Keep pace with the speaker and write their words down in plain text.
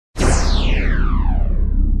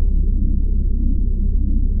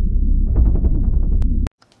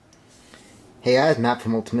Hey guys, Matt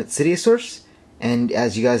from Ultimate City Source, and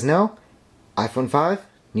as you guys know, iPhone 5,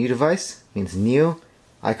 new device, means new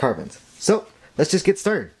iCarbons. So, let's just get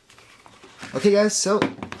started. Okay guys, so,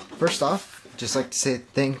 first off, just like to say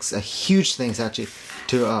thanks, a huge thanks actually,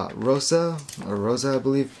 to Rosa, I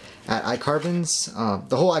believe, at iCarbons,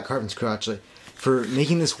 the whole iCarbons crew actually, for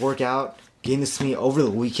making this work out, getting this to me over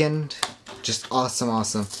the weekend. Just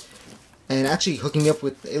awesome. And actually hooking me up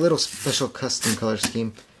with a little special custom color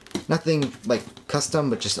scheme. Nothing like custom,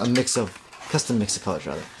 but just a custom mix of colors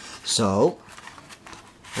rather. So,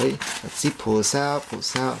 wait, let's see, pull this out,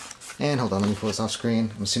 and hold on, let me pull this off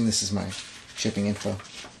screen. I'm assuming this is my shipping info.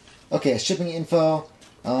 Okay, shipping info,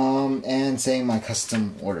 and saying my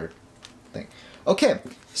custom ordered thing. Okay,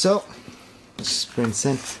 so, let's just bring this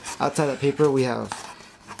in. Outside that paper, we have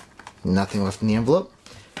nothing left in the envelope.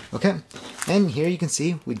 Okay, and here you can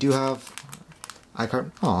see we do have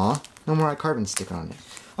iCarbon. Aw, no more iCarbon sticker on it.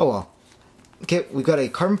 Oh well. Okay, we've got a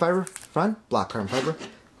carbon fiber front, black carbon fiber,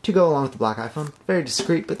 to go along with the black iPhone. Very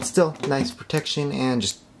discreet, but still nice protection and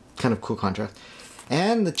just kind of cool contrast.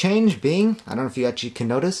 And the change being, I don't know if you actually can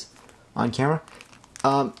notice on camera,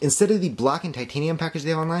 instead of the black and titanium package they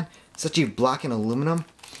have online, it's actually black and aluminum.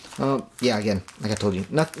 Yeah, again, like I told you,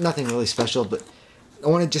 nothing really special, but I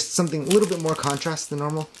wanted just something a little bit more contrast than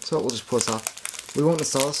normal, so we'll just pull this off. We won't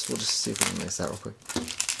install this, we'll just see if we can mix that real quick.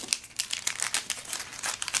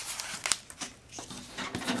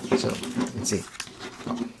 So, you can see,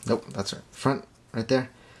 oh, nope, that's right, front, right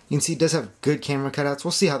there. You can see it does have good camera cutouts.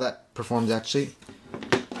 We'll see how that performs actually.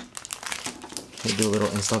 Maybe do a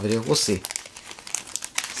little install video, we'll see.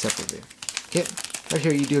 Separate video. Okay, right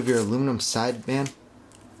here you do have your aluminum side band.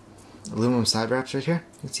 Aluminum side wraps right here.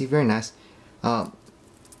 You can see, very nice.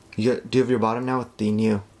 You do have your bottom now with the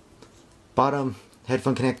new bottom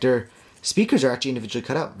headphone connector. Speakers are actually individually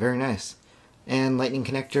cut out, very nice. And lightning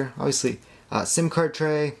connector, obviously. SIM card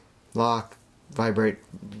tray, lock, vibrate,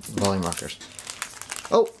 volume rockers.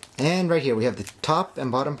 Oh, and right here we have the top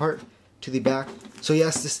and bottom part to the back. So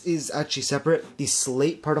yes, this is actually separate. The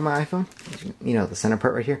slate part of my iPhone, you know, the center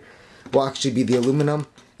part right here, will actually be the aluminum.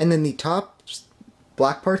 And then the top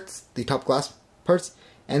black parts, the top glass parts,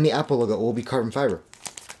 and the Apple logo will be carbon fiber.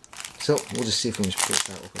 So we'll just see if we can just pull this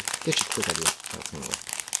out real quick. Get you a quick idea how it's going to work.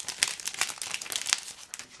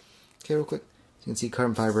 Okay, real quick. You can see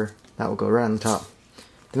carbon fiber. That will go right on the top.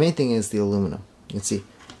 The main thing is the aluminum. You can see.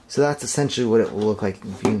 So that's essentially what it will look like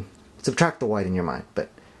if you subtract the white in your mind. But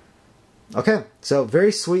okay, so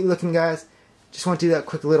very sweet looking, guys. Just want to do that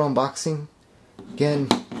quick little unboxing. Again,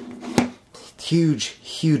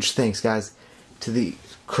 huge thanks, guys, to the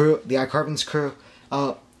crew, the iCarbons crew.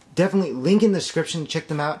 Definitely link in the description. Check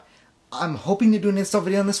them out. I'm hoping to do an install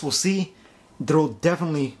video on this. We'll see. There will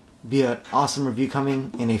definitely be an awesome review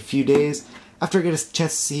coming in a few days after I get a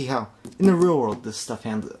chance to see how, in the real world, this stuff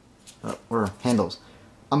handles.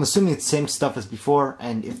 I'm assuming it's the same stuff as before,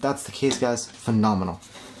 and if that's the case, guys, phenomenal.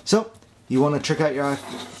 So, you want to check out your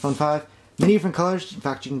iPhone 5? Many different colors. In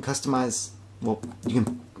fact, you can customize, well, you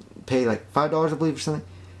can pay like $5, I believe, or something,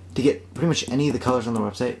 to get pretty much any of the colors on the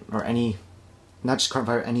website, or any, not just carbon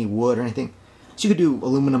fiber, any wood or anything. So you could do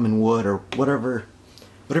aluminum and wood, or whatever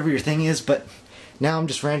your thing is, but now I'm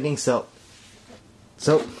just ranting, so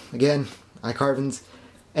again, iCarbons,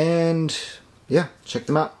 and yeah, check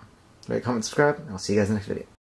them out. Rate, comment, subscribe, and I'll see you guys in the next video.